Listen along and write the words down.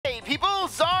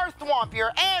CzarThwomp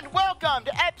here, and welcome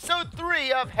to episode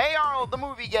 3 of Hey Arnold, the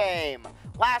movie game.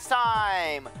 Last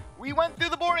time, we went through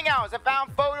the boarding house and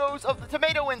found photos of the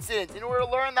tomato incident in order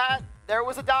to learn that there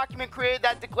was a document created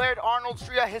that declared Arnold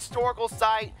Street a historical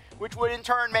site, which would in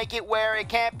turn make it where it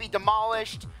can't be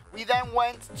demolished. We then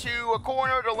went to a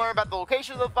corner to learn about the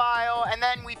location of the file, and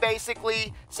then we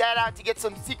basically set out to get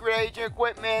some secret agent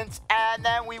equipment, and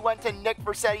then we went to Nick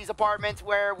Versetti's apartment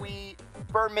where we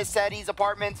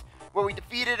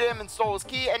defeated him and stole his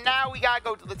key, and now we gotta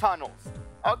go to the tunnels.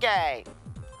 Okay.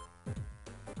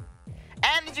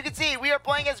 And as you can see, we are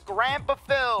playing as Grandpa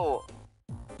Phil.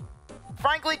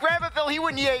 Frankly, Grandpa Phil, he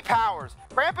wouldn't need 8 powers.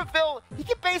 Grandpa Phil, he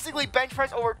could basically bench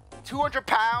press over 200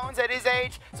 pounds at his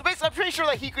age. So basically, I'm pretty sure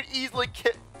that he could easily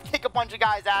kick a bunch of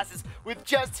guys' asses with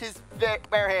just his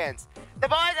bare hands. The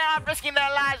boys are not risking their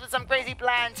lives with some crazy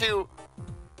plan to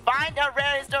find a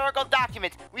rare historical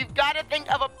document. We've got to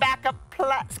think of a backup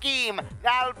scheme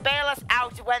that'll bail us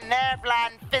out when their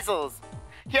plan fizzles.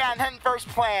 Yeah, and then first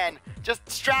plan, just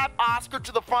strap Oscar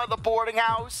to the front of the boarding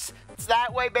house. So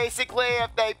that way, basically,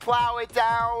 if they plow it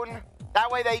down, that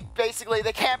way they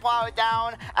can't plow it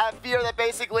down. I fear that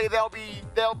basically there'll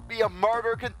be a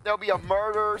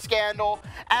murder scandal.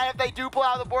 And if they do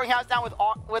plow the boarding house down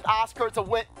with Oscar, it's a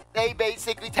win. They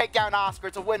basically take down Oscar.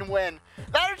 It's a win-win.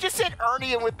 Better just hit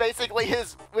Ernie in with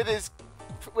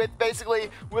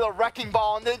a wrecking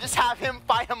ball, and then just have him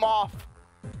fight him off.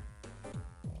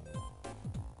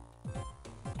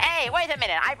 Hey, wait a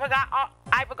minute! I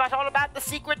forgot all about the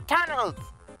secret tunnels.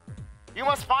 You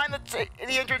must find the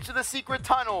entrance to the secret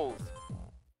tunnels.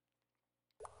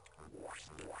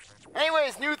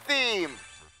 Anyways, new theme.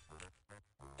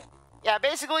 Yeah,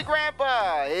 basically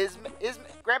Grandpa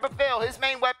Phil, his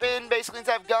main weapon, basically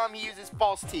instead of gum, he uses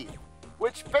false teeth,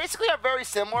 which basically are very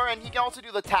similar, and he can also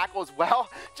do the tackle as well.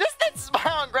 Just that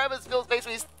smile on Grandpa Phil's face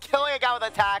when he's killing a guy with a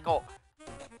tackle.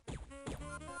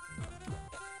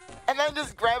 And then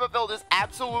just Grandpa Phil just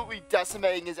absolutely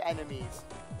decimating his enemies.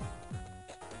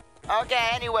 Okay,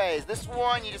 anyways, this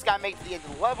one, you just gotta make it to the end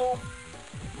of the level.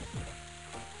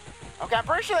 Okay, I'm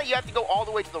pretty sure that you have to go all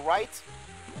the way to the right.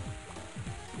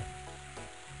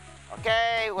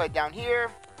 Okay, we'll head down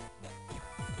here.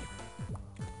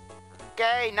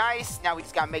 Okay, nice. Now we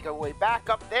just gotta make our way back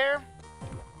up there.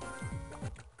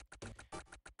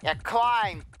 Yeah,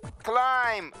 climb,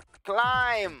 climb,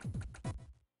 climb.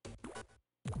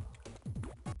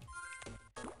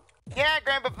 Yeah,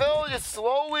 Grandpa Phil, just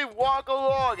slowly walk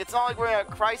along. It's not like we're in a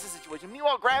crisis situation.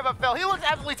 Meanwhile, Grandpa Phil, he looks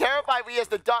absolutely terrified when he has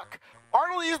to duck.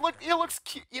 Arnold, he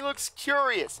looks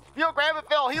curious. You know, Grandpa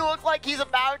Phil, he looks like he's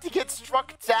about to get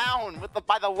struck down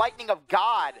by the lightning of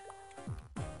God.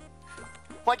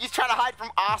 Like he's trying to hide from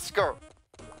Oscar.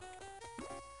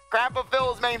 Grandpa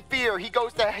Phil's main fear, he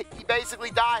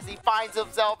basically dies. He finds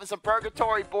himself in some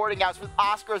purgatory boarding house with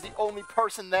Oscar as the only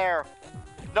person there.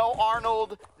 No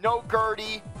Arnold, no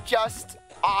Gertie, just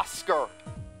Oscar.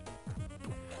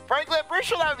 Frankly, I'm pretty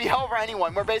sure that would be hell for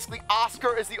anyone, where basically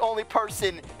Oscar is the only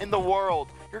person in the world.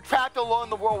 You're trapped alone in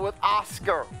the world with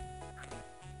Oscar.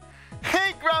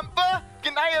 Hey, Grandpa,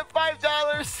 can I have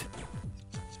 $5?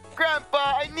 Grandpa,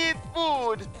 I need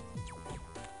food.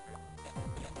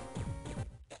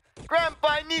 Grandpa,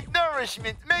 I need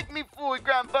nourishment. Make me food,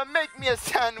 Grandpa. Make me a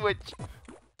sandwich.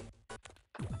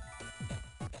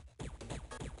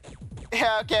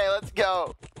 Yeah, okay, let's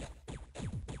go.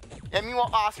 And meanwhile,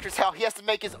 Oscar's hell, he has to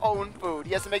make his own food.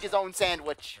 He has to make his own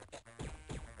sandwich.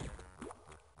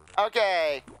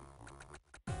 Okay.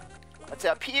 Let's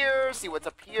up here, see what's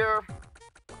up here.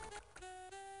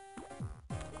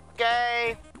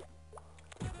 Okay.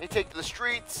 They take to the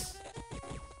streets.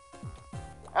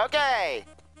 Okay.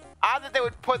 Odd that they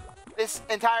would put this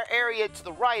entire area to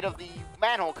the right of the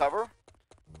manhole cover.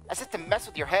 That's just to mess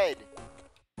with your head.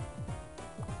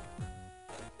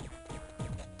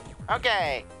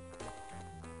 Okay.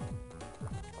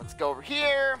 Let's go over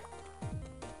here.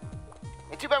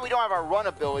 And too bad we don't have our run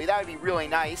ability. That would be really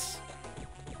nice.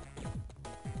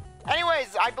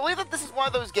 Anyways, I believe that this is one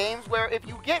of those games where if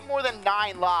you get more than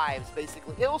 9 lives,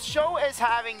 basically, it'll show as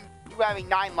having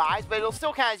 9 lives, but it'll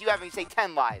still count as you having, say,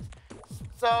 10 lives.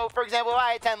 So, for example, if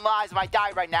I had 10 lives, if I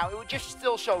died right now, it would just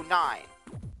still show 9.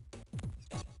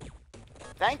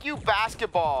 Thank you,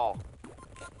 basketball.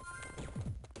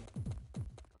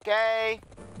 Okay.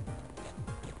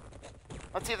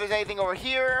 Let's see if there's anything over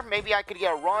here. Maybe I could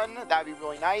get a run. That would be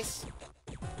really nice.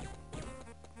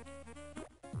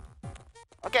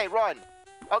 Okay, run.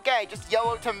 Okay, just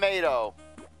yellow tomato.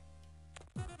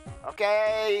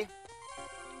 Okay.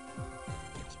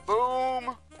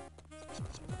 Boom.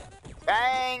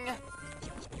 Bang.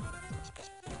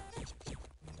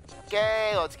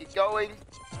 Okay, let's get going.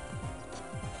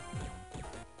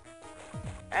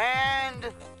 And...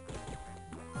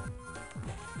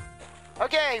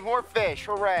 okay, more fish.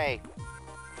 Hooray.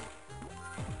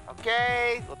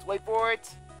 Okay, let's wait for it.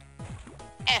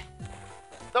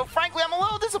 Though, frankly, I'm a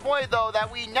little disappointed, though, that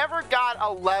we never got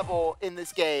a level in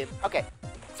this game. Okay,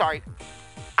 sorry.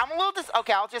 I'm a little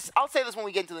okay, I'll say this when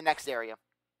we get into the next area.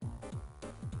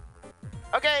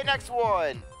 Okay, next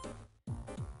one.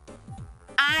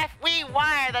 If we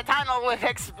wire the tunnel with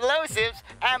explosives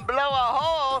and blow a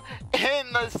hole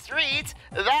in the street,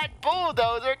 that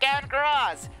bulldozer can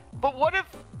cross. But what if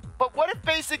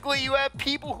basically you have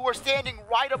people who are standing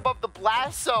right above the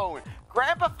blast zone?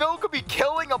 Grandpa Phil could be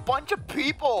killing a bunch of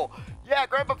people. Yeah,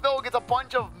 Grandpa Phil gets a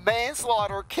bunch of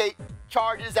manslaughter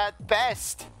charges at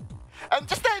best. And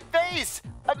just that face.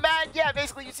 Man, yeah,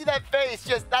 basically you see that face.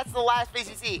 Just that's the last face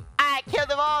you see. I killed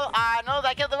them all, Arnold.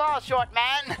 I killed them all, short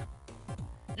man.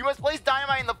 You must place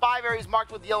dynamite in the 5 areas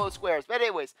marked with yellow squares. But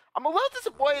anyways, I'm a little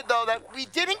disappointed, though, that we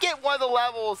didn't get one of the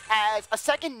levels as a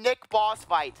second Nick boss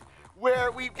fight,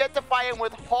 where we get to fight him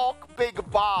with Hulk Big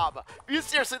Bob. Because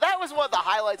seriously, that was one of the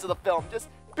highlights of the film. Just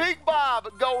Big Bob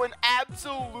going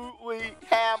absolutely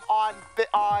ham on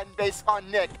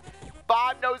Nick.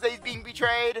 Bob knows that he's being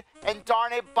betrayed, and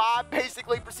darn it, Bob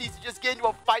basically proceeds to just get into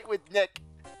a fight with Nick.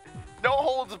 No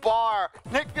holds bar.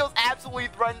 Nick feels absolutely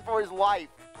threatened for his life.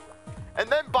 And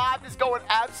then Bob is going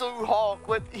absolute Hulk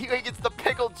with he gets the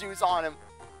pickle juice on him.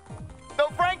 Though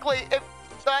frankly, if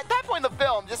at that point in the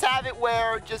film, just have it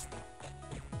where just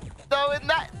though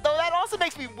that also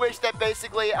makes me wish that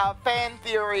basically a fan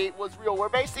theory was real, where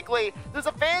basically there's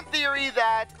a fan theory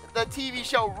that the TV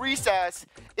show Recess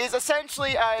is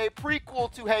essentially a prequel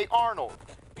to Hey Arnold,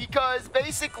 because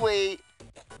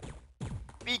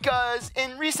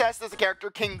in Recess there's a character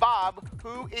King Bob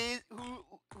who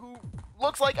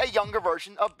looks like a younger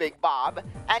version of Big Bob,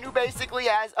 and who basically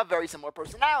has a very similar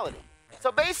personality.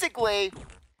 So basically,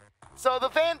 the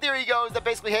fan theory goes that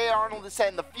basically Hey Arnold is set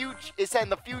in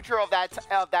the future of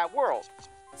that world.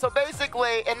 So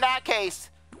basically, in that case,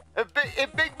 if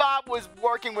Big Bob was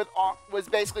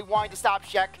basically wanting to stop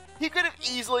Shek, he could have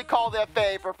easily called a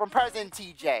favor from President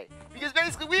TJ. Because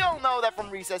basically, we all know that from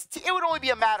Recess, it would only be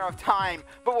a matter of time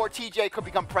before TJ could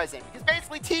become president. Because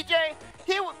basically, TJ,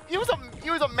 he was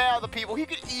a man of the people. He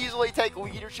could easily take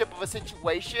leadership of a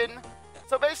situation.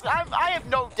 So basically, I have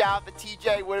no doubt that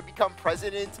TJ would have become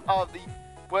president of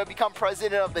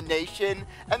the nation.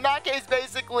 In that case,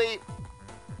 basically,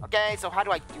 okay. So how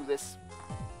do I do this?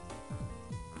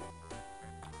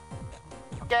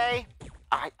 Okay,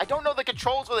 I don't know the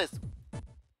controls for this.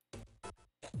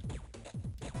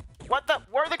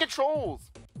 Where are the controls?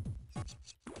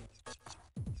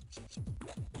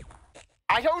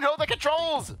 I don't know the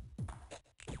controls.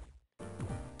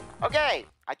 Okay,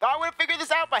 I thought I would have figured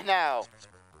this out by now.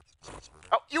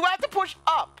 Oh, you have to push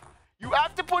up. You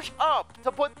have to push up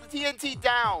to put the TNT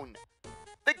down.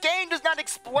 The game does not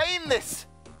explain this.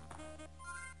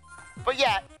 But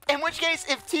yeah, in which case,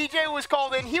 if TJ was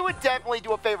called in, he would definitely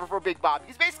do a favor for Big Bob.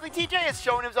 Because basically, TJ has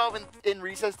shown himself in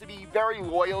Recess to be very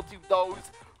loyal to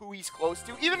those who he's close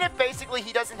to. Even if basically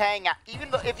he doesn't hang out, even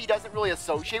if he doesn't really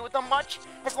associate with them much,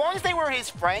 as long as they were his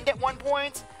friend at one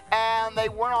point and they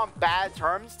weren't on bad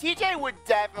terms, TJ would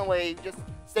definitely just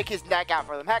stick his neck out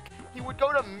for them. Heck, he would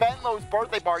go to Menlo's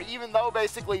birthday party, even though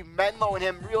basically Menlo and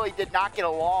him really did not get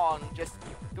along just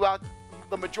throughout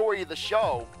the majority of the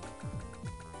show.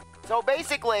 So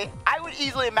basically, I would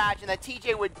easily imagine that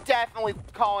TJ would definitely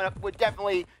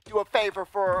do a favor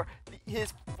for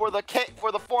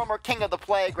the former king of the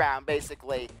playground,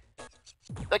 basically.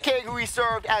 The king who he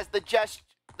served as the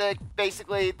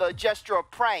gesture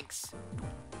of pranks.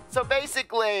 So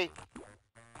basically,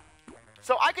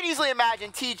 I could easily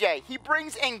imagine TJ, he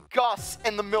brings in Gus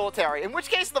in the military, in which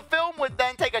case the film would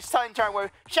then take a sudden turn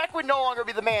where Shek would no longer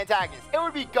be the main antagonist. It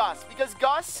would be Gus, because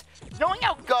Gus, knowing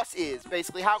how Gus is,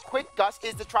 basically how quick Gus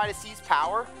is to try to seize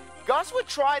power, Gus would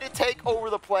try to take over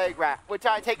the playground, would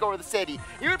try to take over the city.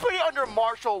 He would put it under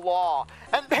martial law,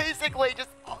 and basically just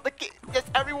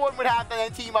everyone would have to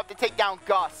then team up to take down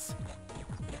Gus.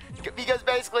 Because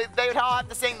basically they would all have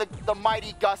to sing the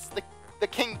mighty Gus, the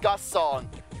King Gus song.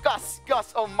 Gus,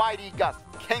 Gus, oh mighty Gus,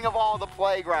 king of all the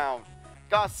playground.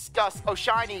 Gus, Gus, oh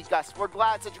shiny Gus, we're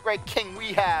glad such a great king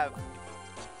we have.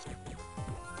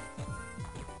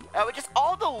 With just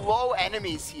all the low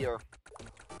enemies here.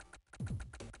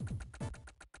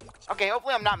 Okay,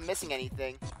 hopefully I'm not missing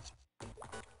anything.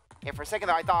 Okay, for a second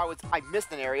there I thought I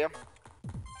missed an area.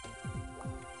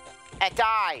 And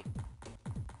die!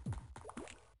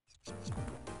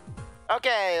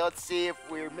 Okay, let's see if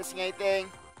we're missing anything.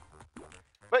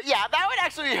 But yeah, that would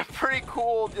actually be a pretty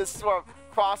cool just sort of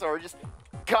crossover. Just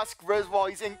Gus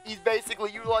Griswold. He's basically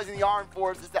utilizing the armed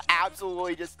forces to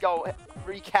absolutely just go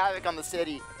wreak havoc on the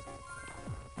city.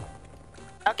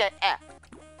 Okay,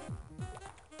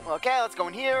 Okay, let's go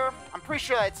in here. I'm pretty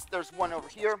sure there's one over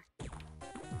here.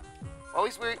 Well, at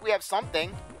least we have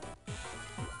something.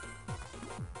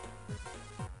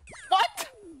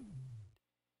 What?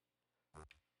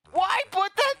 Why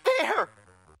put that there?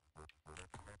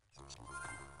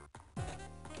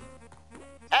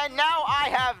 And now I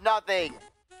have nothing.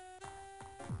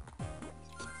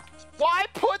 Why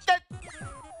put that?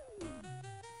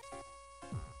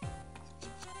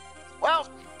 Well,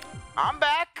 I'm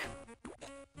back.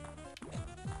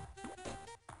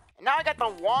 And now I got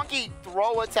the wonky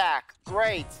throw attack.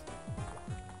 Great.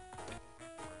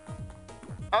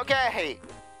 Okay.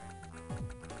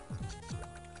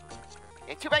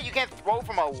 Yeah, too bad you can't throw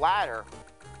from a ladder.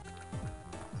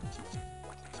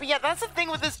 But yeah, that's the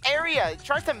thing with this area. It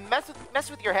tries to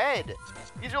mess with your head.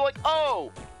 Because you're like,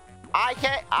 oh,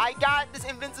 I got this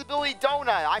invincibility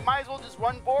donut. I might as well just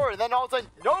run forward. And then all of a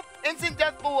sudden, nope, instant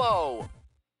death below.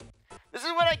 This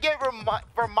is what I get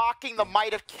for mocking the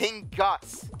might of King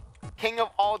Gus, king of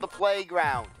all the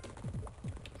playground.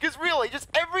 Because really, just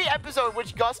every episode in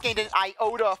which Gus gained an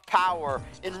iota of power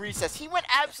in Recess, he went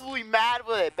absolutely mad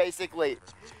with it, basically.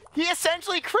 He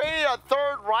essentially created a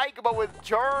third Reich, but with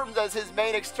germs as his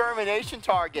main extermination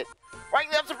target.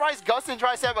 Frankly, I'm surprised Gus didn't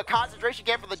try to set up a concentration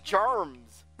camp for the germs.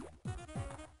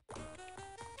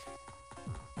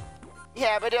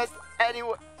 Yeah, but just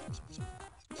anyway.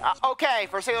 Okay,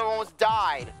 first thing almost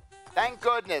died. Thank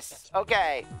goodness.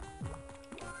 Okay.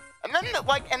 And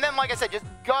then, like I said, just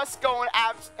Gus going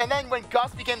and then when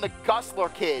Gus became the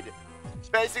Gusler kid,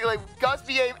 basically, Gus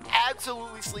became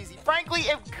absolutely sleazy. Frankly,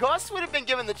 if Gus would have been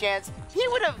given the chance, he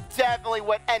would have definitely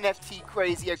went NFT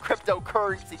crazy or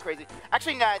cryptocurrency crazy.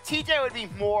 Actually, nah, TJ would be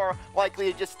more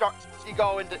likely to just start to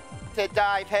go into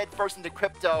dive headfirst into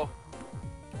crypto.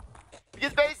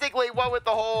 Because basically, what with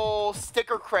the whole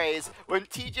sticker craze, when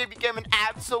TJ became an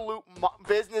absolute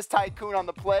business tycoon on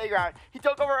the playground, he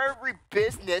took over every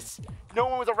business. No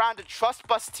one was around to trust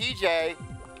bust TJ.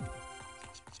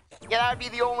 Yeah, that would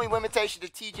be the only limitation to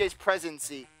TJ's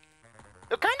presidency.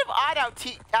 They're kind of odd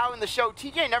out in the show.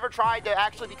 TJ never tried to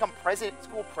actually become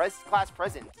class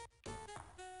president.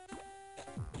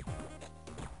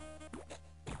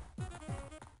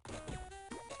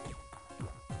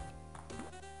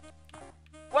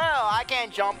 Well, I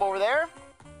can't jump over there.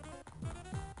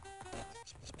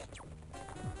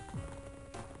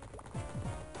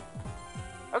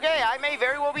 Okay, I may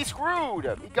very well be screwed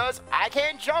because I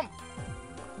can't jump.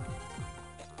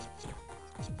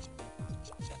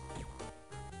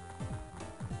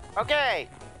 Okay.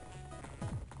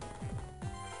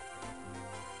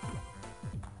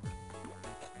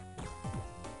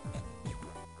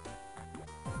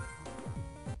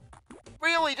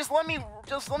 Really, just let me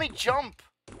jump.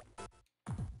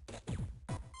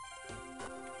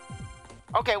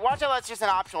 Okay, watch out, that's just an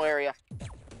optional area.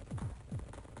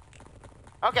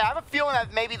 Okay, I have a feeling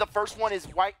that maybe the first one is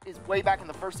way back in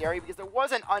the first area because there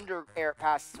was an under air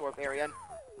pass sort of area.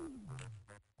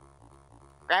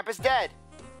 Grandpa's dead.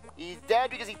 He's dead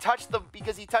because he touched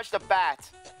the bat.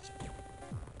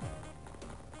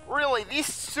 Really, these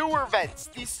sewer vents,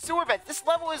 this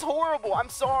level is horrible. I'm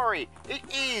sorry. It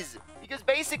is. Because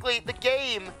basically the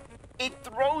game, it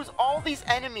throws all these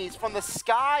enemies from the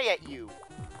sky at you.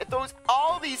 It throws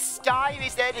all these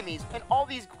sky-based enemies and all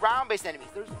these ground-based enemies.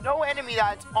 There's no enemy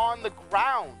that's on the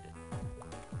ground.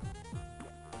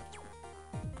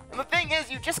 And the thing is,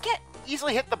 you just can't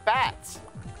easily hit the bats.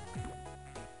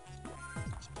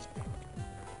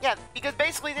 Yeah, because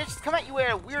basically they just come at you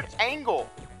at a weird angle.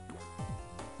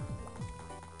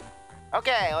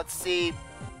 Okay, let's see.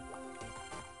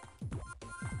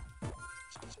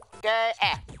 Okay,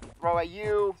 throw at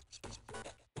you.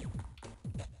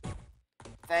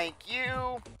 Thank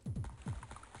you.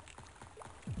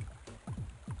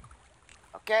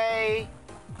 Okay.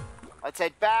 Let's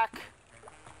head back.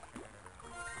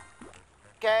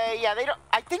 Okay, yeah, they don't.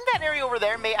 I think that area over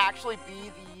there may actually be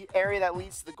the area that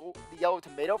leads to the yellow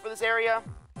tomato for this area.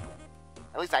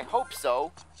 At least I hope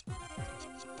so.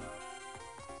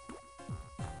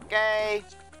 Okay.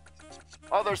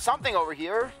 Oh, there's something over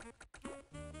here.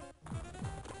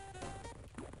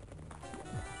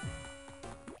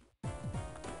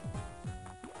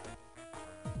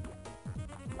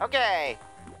 Okay.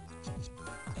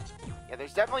 Yeah,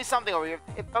 there's definitely something over here.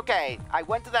 Okay, I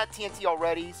went to that TNT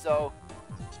already, so...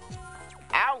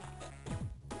 Ow!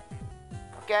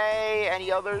 Okay,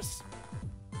 any others?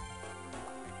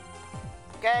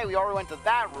 Okay, we already went to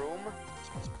that room.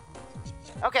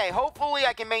 Okay, hopefully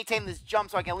I can maintain this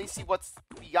jump so I can at least see what's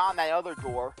beyond that other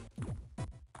door.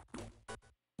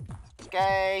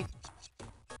 Okay.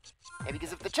 Yeah,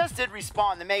 because if the chest did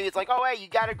respawn, then maybe it's like, oh, hey, you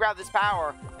gotta grab this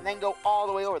power and then go all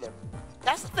the way over there.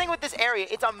 That's the thing with this area.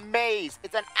 It's a maze.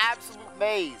 It's an absolute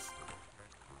maze.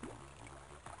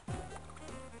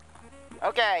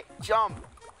 Okay, jump.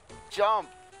 Jump.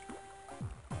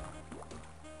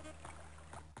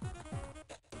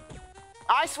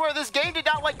 I swear this game did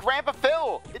not like Grandpa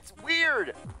Phil. It's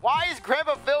weird. Why is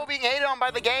Grandpa Phil being hated on by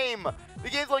the game? The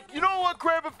game's like, you know what,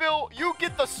 Grandpa Phil? You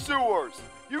get the sewers.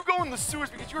 You go in the sewers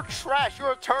because you're trash.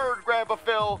 You're a turd, Grandpa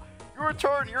Phil. You're a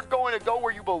turd. You're going to go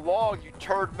where you belong, you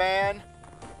turd man.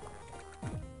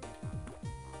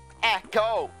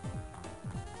 Go.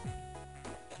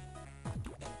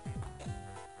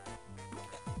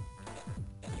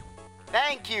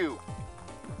 Thank you.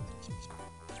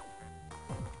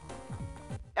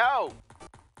 No.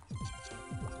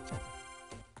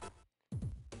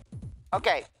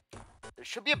 Okay. There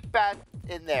should be a bat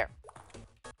in there.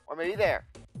 Or maybe there.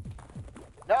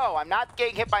 No, I'm not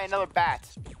getting hit by another bat.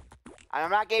 I'm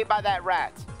not getting hit by that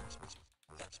rat.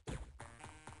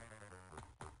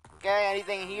 Okay,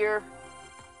 anything here?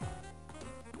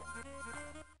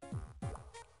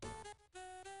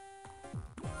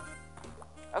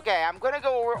 Okay, I'm gonna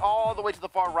go over all the way to the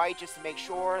far right just to make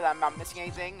sure that I'm not missing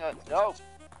anything. No.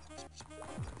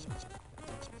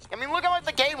 I mean, look at what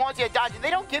the game wants you to dodge, and they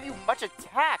don't give you much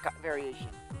attack variation.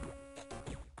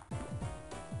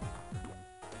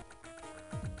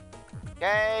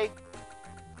 Okay.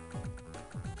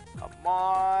 Come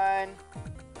on.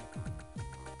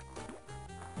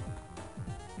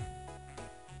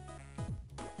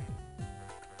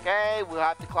 Okay, we'll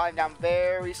have to climb down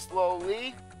very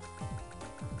slowly.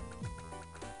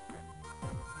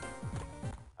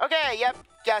 Okay, yep,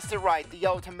 guessed it right. The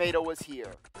yellow tomato was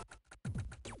here.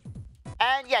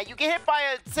 And yeah, you get hit by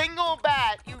a single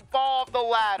bat, you fall off the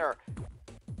ladder.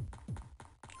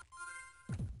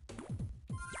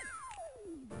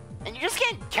 And you just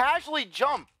can't casually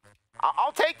jump.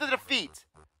 I'll take the defeat.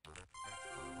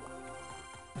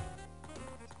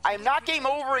 I am not game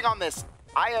overing on this.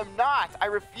 I am not. I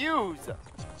refuse.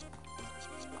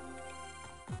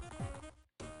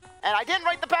 And I didn't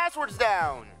write the passwords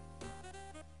down.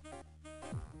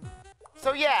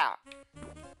 So yeah.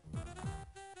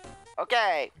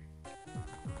 Okay.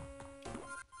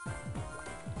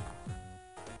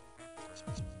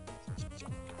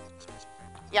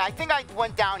 Yeah, I think I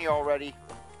went down here already.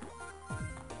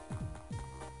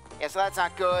 Yeah, so that's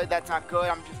not good. That's not good.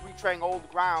 I'm just retreading old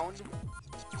ground.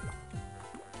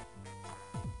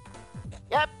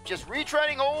 Yep, just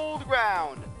retreading old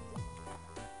ground.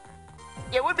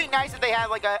 Yeah, it would be nice if they had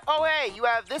like a, oh hey, you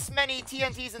have this many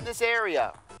TNTs in this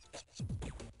area.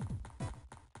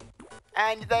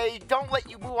 And they don't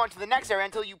let you move on to the next area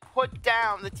until you put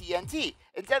down the TNT.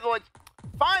 Instead, they're like,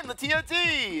 find the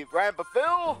TNT, Grandpa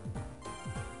Phil.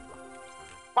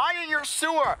 Find in your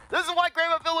sewer. This is why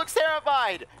Grandpa Phil looks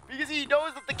terrified. Because he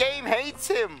knows that the game hates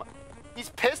him. He's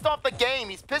pissed off the game.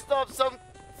 He's pissed off some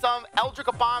eldritch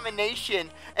abomination.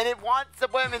 And it wants to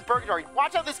put him in purgatory.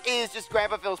 Watch how this is just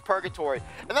Grandpa Phil's purgatory.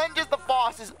 And then just the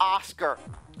boss is Oscar.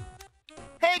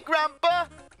 Hey, Grandpa.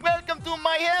 Welcome to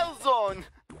my hell zone.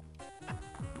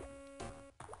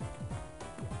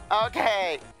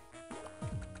 Okay.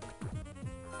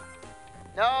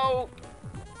 No.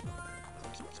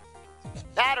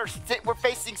 That or we're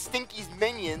facing Stinky's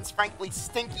minions. Frankly,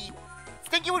 Stinky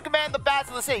would command the bats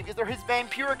of the city because they're his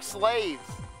vampiric slaves.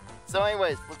 So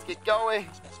anyways, let's get going.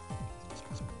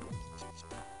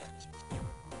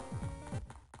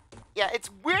 Yeah, it's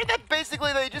weird that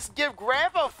basically they just give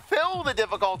Grandpa Phil the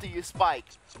difficulty you spike.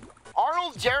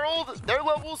 Arnold, Gerald, their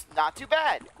levels, not too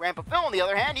bad. Grandpa Phil, on the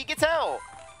other hand, he gets hell.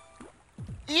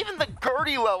 Even the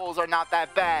Gertie levels are not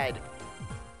that bad.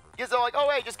 Because they're like, oh,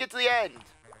 hey, just get to the end.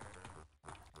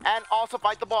 And also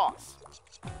fight the boss.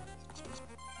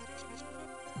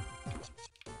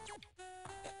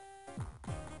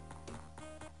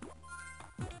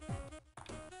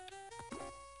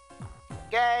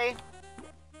 Okay.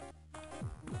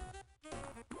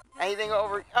 Anything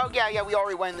over? Oh, yeah, we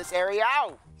already went in this area.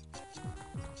 Ow!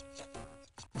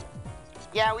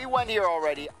 Yeah, we went here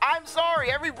already. I'm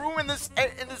sorry, every room in this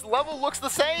level looks the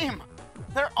same.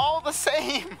 They're all the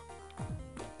same.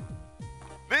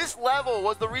 This level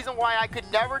was the reason why I could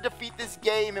never defeat this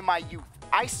game in my youth.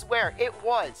 I swear, it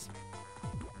was.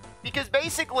 Because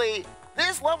basically,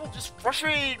 this level just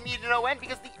frustrated me to no end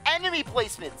because the enemy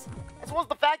placements. As well as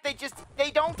the fact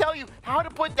they don't tell you how to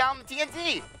put down the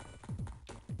TNT.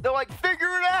 They're like, figure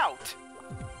it out.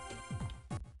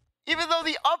 Even though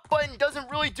the up button doesn't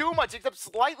really do much except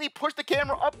slightly push the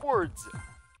camera upwards.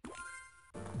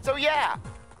 So yeah.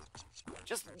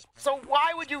 So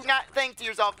why would you not think to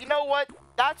yourself, you know what?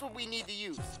 That's what we need to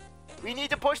use. We need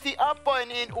to push the up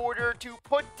button in order to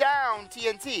put down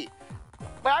TNT.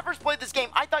 When I first played this game,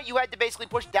 I thought you had to basically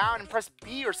push down and press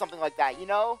B or something like that, you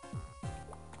know?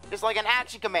 Just like an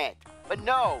action command. But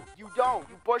no, you don't.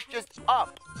 You push just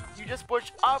up. You just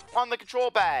push up on the control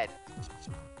pad.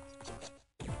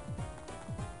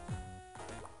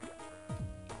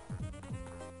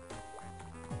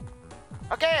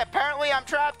 Okay, apparently I'm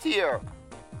trapped here.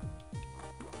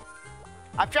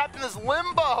 I'm trapped in this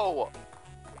limbo.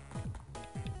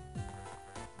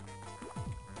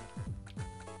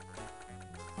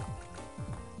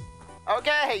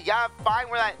 Okay, gotta find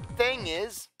where that thing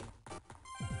is.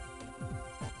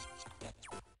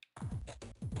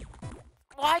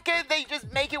 Why couldn't they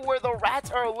just make it where the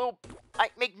rats are a little,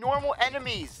 like, make normal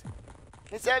enemies?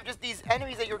 Instead of just these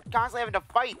enemies that you're constantly having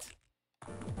to fight.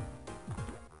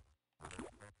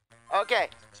 Okay.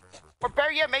 Or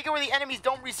better yet, make it where the enemies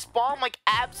don't respawn like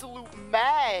absolute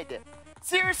mad.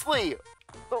 Seriously.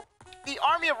 The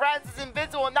army of rats is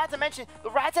invincible, and not to mention,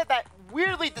 the rats have that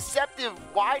weirdly deceptive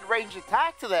wide-range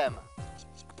attack to them.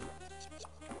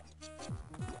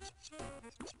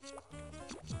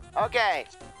 Okay.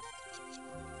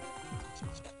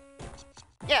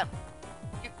 Yeah.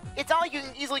 It's not like you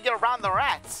can easily get around the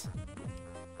rats.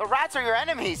 The rats are your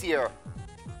enemies here.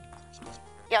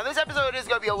 Yeah, this episode is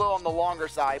going to be a little on the longer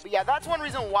side. But yeah, that's one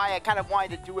reason why I kind of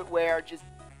wanted to do it where just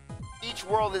each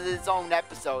world is its own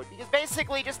episode. Because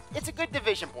basically, just it's a good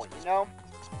division point, you know?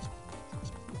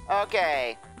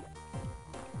 Okay.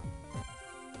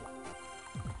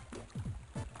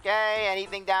 Okay,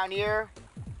 anything down here?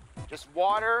 Just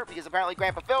water, because apparently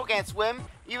Grandpa Phil can't swim,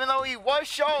 even though he was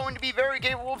shown to be very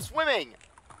capable of swimming.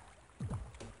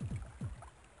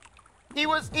 He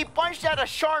punched out a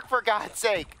shark, for God's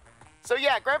sake. So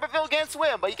yeah, Grandpa Phil can't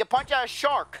swim, but he can punch out a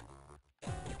shark.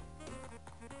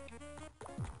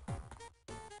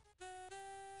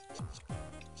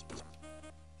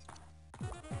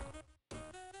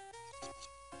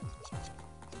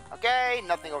 Okay,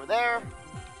 nothing over there.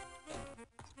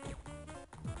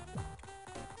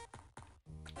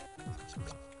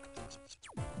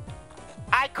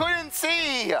 I couldn't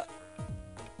see!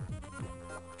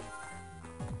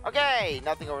 Okay,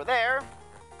 nothing over there.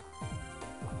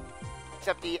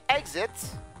 Except the exit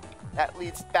that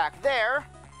leads back there.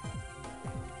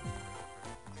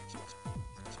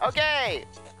 Okay.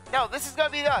 No, this is gonna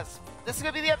be us. This is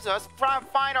gonna be the episode. Let's try and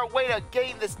find our way to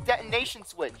getting this detonation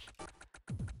switch.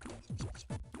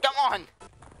 Come on.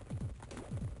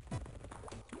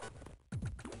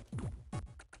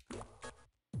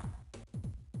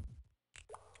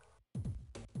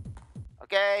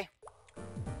 Okay.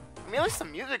 I mean, at least the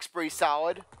music's pretty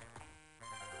solid.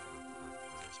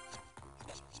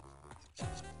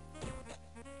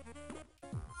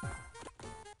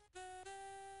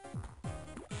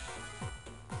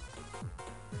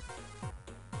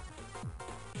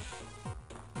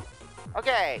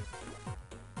 Okay.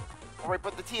 Or we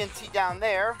put the TNT down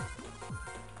there.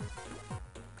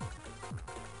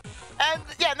 And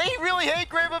yeah, they really hate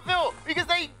Grandpa Phil because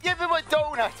they give him a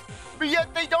donut, but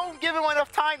yet they don't give him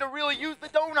enough time to really use the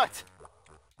donut.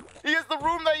 Because the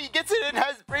room that he gets it in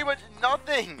has pretty much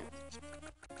nothing.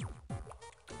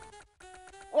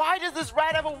 Why does this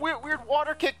rat have a weird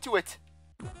water kick to it?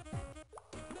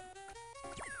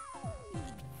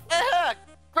 Ugh,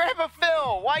 Grandpa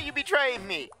Phil, why are you betraying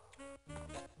me?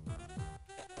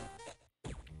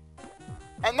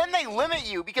 And then they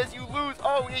limit you because you lose,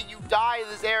 oh yeah, you die in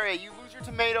this area, you lose your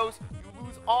tomatoes, you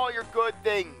lose all your good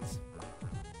things.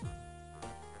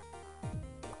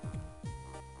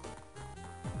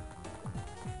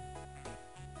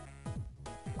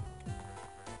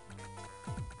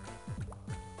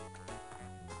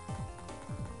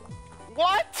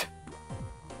 What?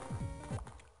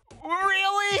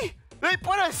 Really? They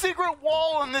put a secret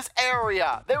wall in this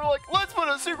area. They were like, let's put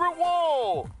a secret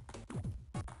wall.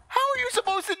 How are you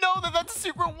supposed to know that that's a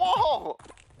secret wall?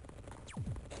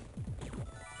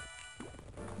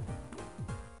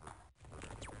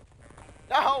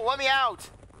 No, let me out.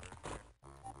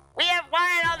 We have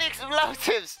wired all the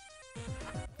explosives.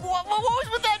 What was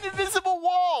with that invisible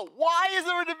wall? Why is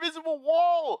there an invisible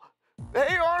wall?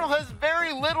 Hey Arnold has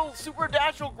very little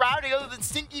supernatural grounding other than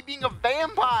Stinky being a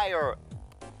vampire.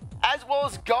 As well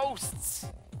as ghosts.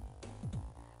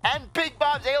 And Big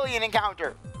Bob's alien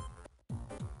encounter.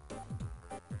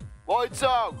 Lights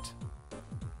out.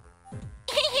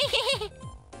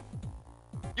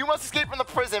 You must escape from the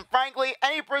prison. Frankly,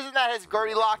 any prison that has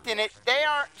Gertie locked in it,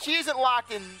 she isn't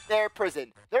locked in their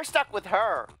prison. They're stuck with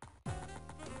her.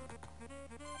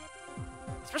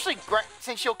 Especially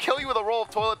since she'll kill you with a roll of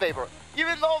toilet paper.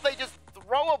 Even though they just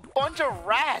throw a bunch of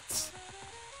rats.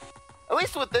 At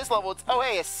least with this level, it's, oh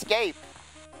hey, escape.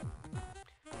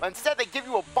 But instead, they give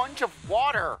you a bunch of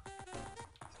water.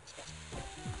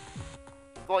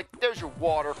 So, like, there's your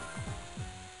water.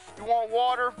 You want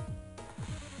water?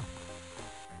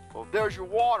 Well, there's your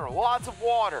water. Lots of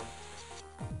water.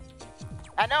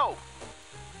 I know.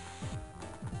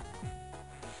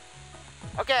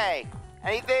 Okay.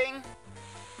 Anything?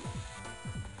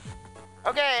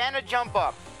 Okay, and a jump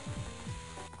up.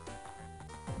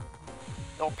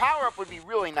 So power up would be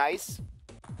really nice.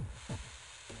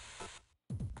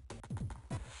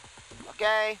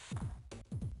 Okay.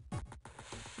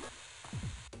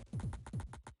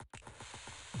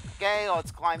 Okay,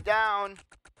 let's climb down.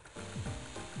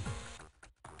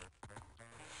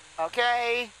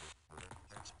 Okay.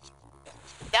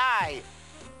 Die.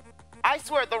 I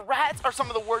swear, the rats are some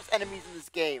of the worst enemies in this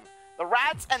game. The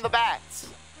rats and the bats.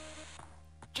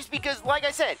 Just because, like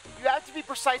I said, you have to be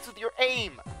precise with your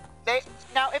aim.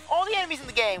 Now, if all the enemies in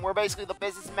the game were basically the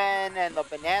businessman and the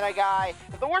banana guy,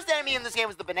 if the worst enemy in this game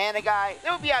was the banana guy,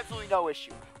 there would be absolutely no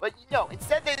issue. But, no,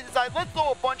 instead they decided, let's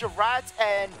throw a bunch of rats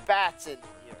and bats in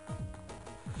here.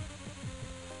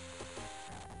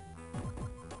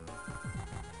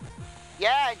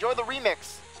 Yeah, enjoy the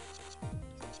remix.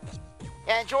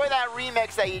 Yeah, enjoy that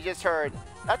remix that you just heard.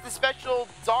 That's the special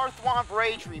CzarThwomp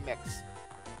Rage remix.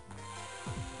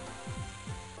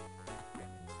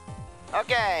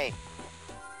 Okay.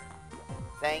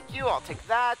 Thank you, I'll take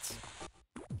that.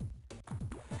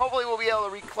 Hopefully we'll be able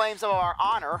to reclaim some of our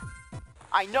honor.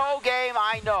 I know, game,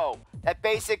 I know. That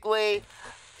basically,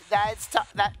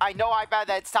 I know iPad,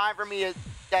 that it's time for me to,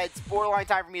 that it's borderline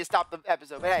time for me to stop the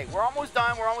episode. But hey, we're almost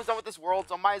done with this world,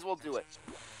 so might as well do it.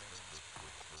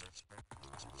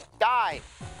 Die.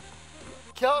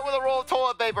 Kill it with a roll of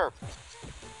toilet paper.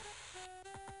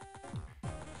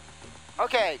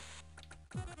 Okay.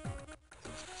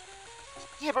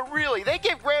 Yeah, but really, they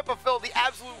gave Grandpa Phil the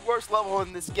absolute worst level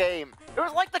in this game. It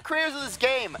was like the creators of this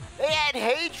game. They had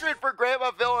hatred for Grandpa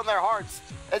Phil in their hearts.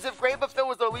 As if Grandpa Phil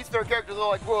was their least favorite character. They're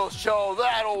like, we'll show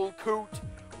that old coot.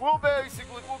 We'll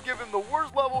give him the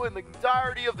worst level in the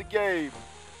entirety of the game.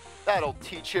 That'll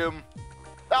teach him.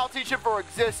 That'll teach him for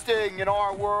existing in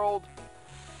our world.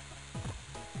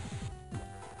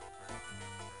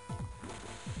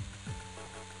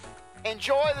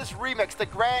 Enjoy this remix, the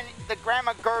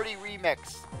Grandma Gertie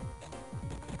remix.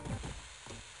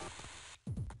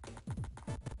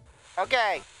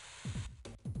 Okay.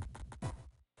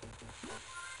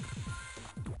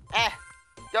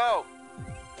 Go.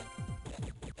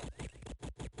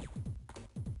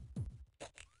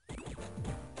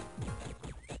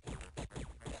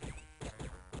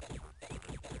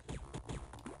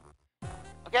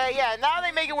 Okay, yeah, now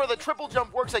they make it where the triple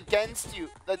jump works against you.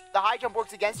 The high jump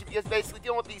works against you because basically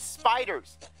dealing with these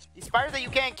spiders. These spiders that you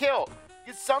can't kill.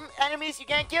 Because some enemies you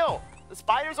can't kill. The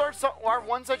spiders are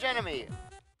one such enemy.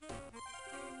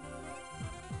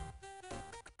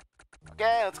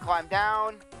 Okay, let's climb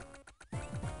down.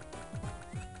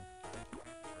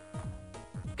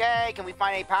 Okay, can we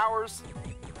find any powers?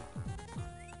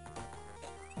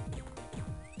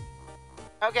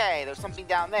 Okay, there's something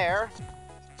down there.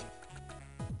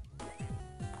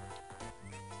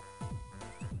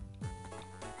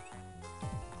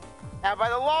 Now, by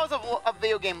the laws of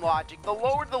video game logic, the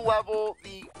lower the level,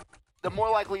 the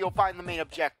more likely you'll find the main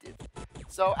objective.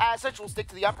 So, as such, we'll stick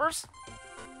to the uppers.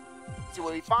 See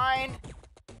what we find.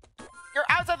 You're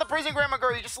outside the prison, Grandma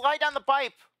Gertie. Just slide down the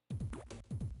pipe.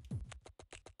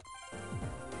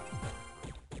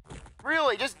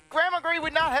 Really, just Grandma Gertie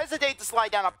would not hesitate to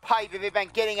slide down a pipe if it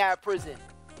meant getting out of prison.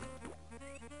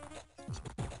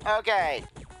 Okay.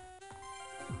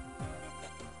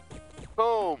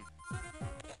 Boom.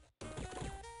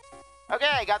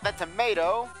 Okay, got that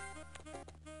tomato.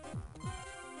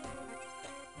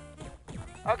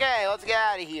 Okay, let's get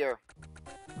out of here.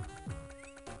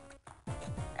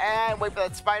 And wait for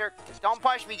that spider. Don't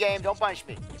punch me, game. Don't punch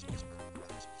me.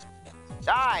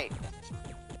 Die.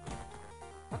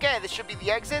 Okay, this should be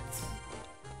the exit.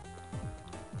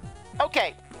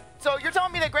 Okay, so you're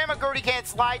telling me that Grandma Gertie can't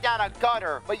slide down a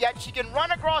gutter, but yet she can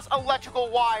run across electrical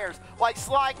wires like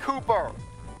Sly Cooper.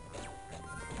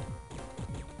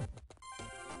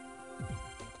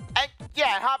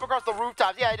 Yeah, and hop across the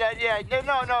rooftops. Yeah,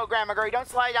 no, Grandma Gertie, don't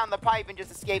slide down the pipe and just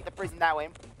escape the prison that way.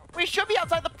 We should be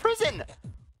outside the prison.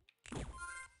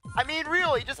 I mean,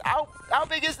 really, just how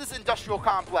big is this industrial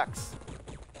complex?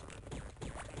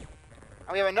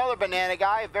 And we have another banana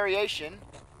guy, a variation.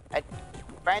 A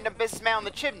random businessman on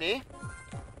the chimney.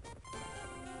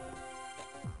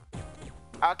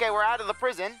 Okay, we're out of the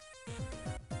prison.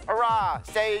 Hurrah!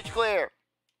 Stage clear.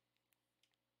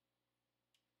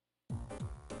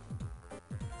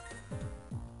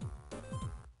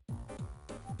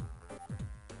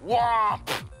 Womp!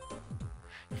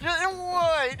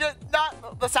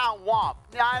 Not the sound womp.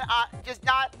 Just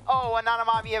not, oh, an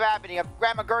anomaly of happening of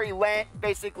Grandma Gertie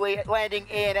basically landing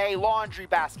in a laundry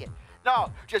basket.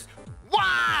 No, just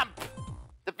womp!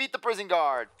 Defeat the prison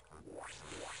guard.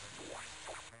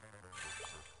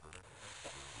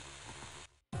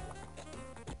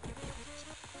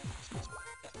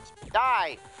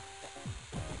 Die.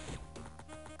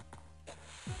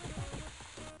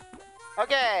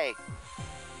 Okay.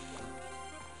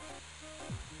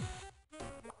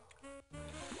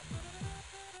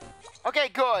 Okay,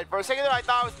 good. For a second there, I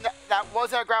thought that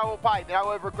wasn't a gravel pipe, and I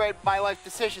would have regretted my life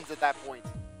decisions at that point.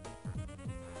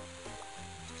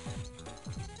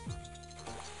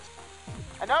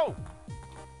 I know.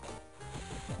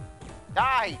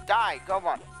 Die, come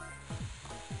on.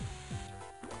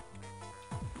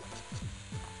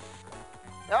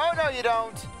 No, you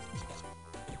don't.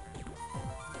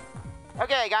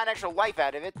 Okay, I got an extra life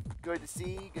out of it. Good to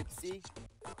see,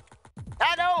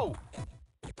 Ah, no!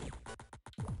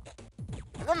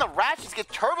 And then the rats just get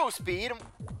turbo speed.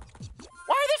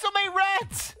 Why are there so many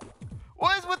rats?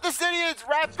 What is with the city and its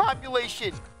rat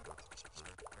population?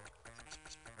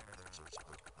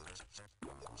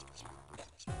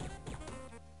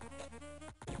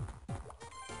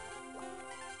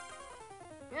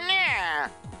 Nah.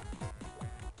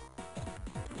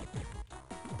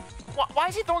 Why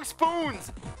is he throwing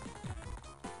spoons?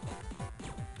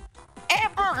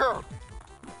 Hamburger!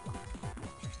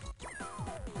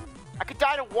 I could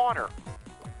die to water.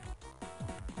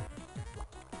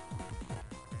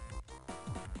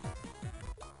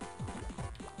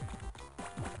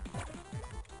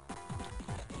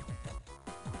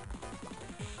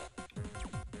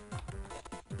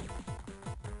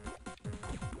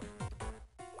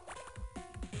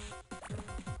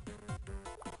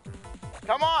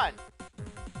 Come on!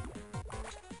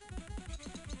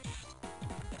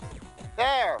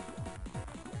 There!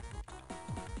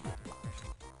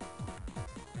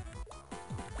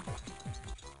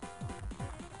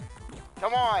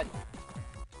 Come on!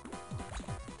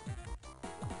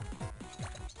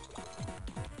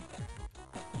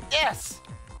 Yes!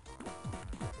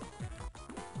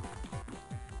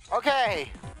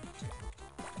 Okay!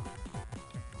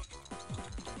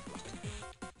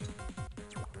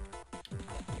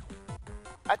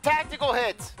 A tactical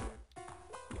hit!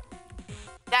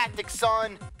 Tactics,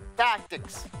 son!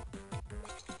 Tactics!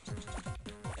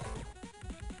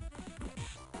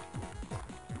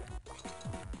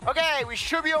 Okay, we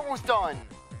should be almost done.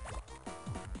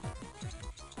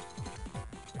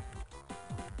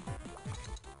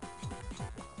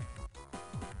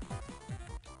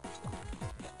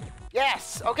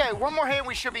 Yes! Okay, one more hit,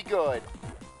 we should be good.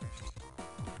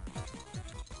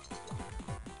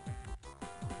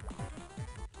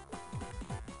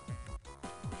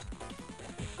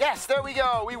 Yes, there we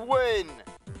go. We win.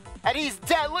 And he's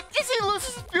dead. Look, he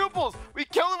loses his pupils. We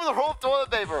killed him with a roll of toilet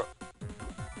paper.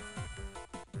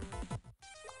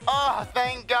 Oh,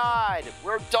 thank God.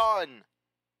 We're done.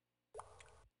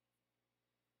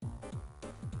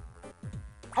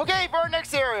 Okay, for our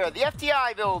next area, the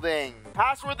FTI building.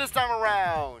 Password this time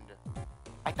around.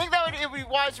 I think it would be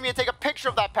wise for me to take a picture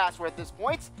of that password at this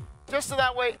point. Just so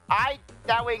that way,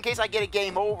 in case I get a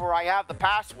game over, I have the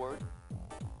password.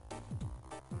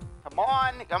 Come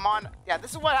on. Yeah,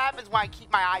 this is what happens when I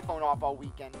keep my iPhone off all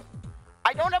weekend.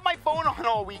 I don't have my phone on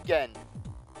all weekend.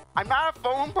 I'm not a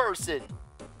phone person.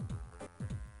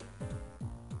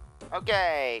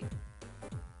 Okay.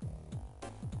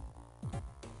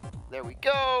 There we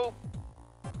go.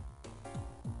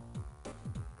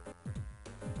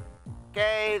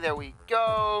 Okay, there we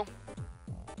go.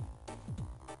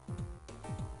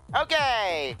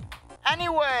 Okay.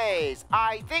 Anyways,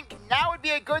 I think now would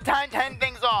be a good time to end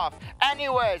things off.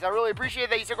 Anyways, I really appreciate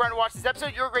that you stuck around to watch this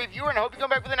episode. You're a great viewer, and I hope you come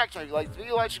back for the next one. If you like this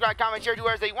video, like, subscribe, comment, share, do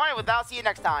whatever that you want. And with that, I'll see you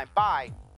next time. Bye.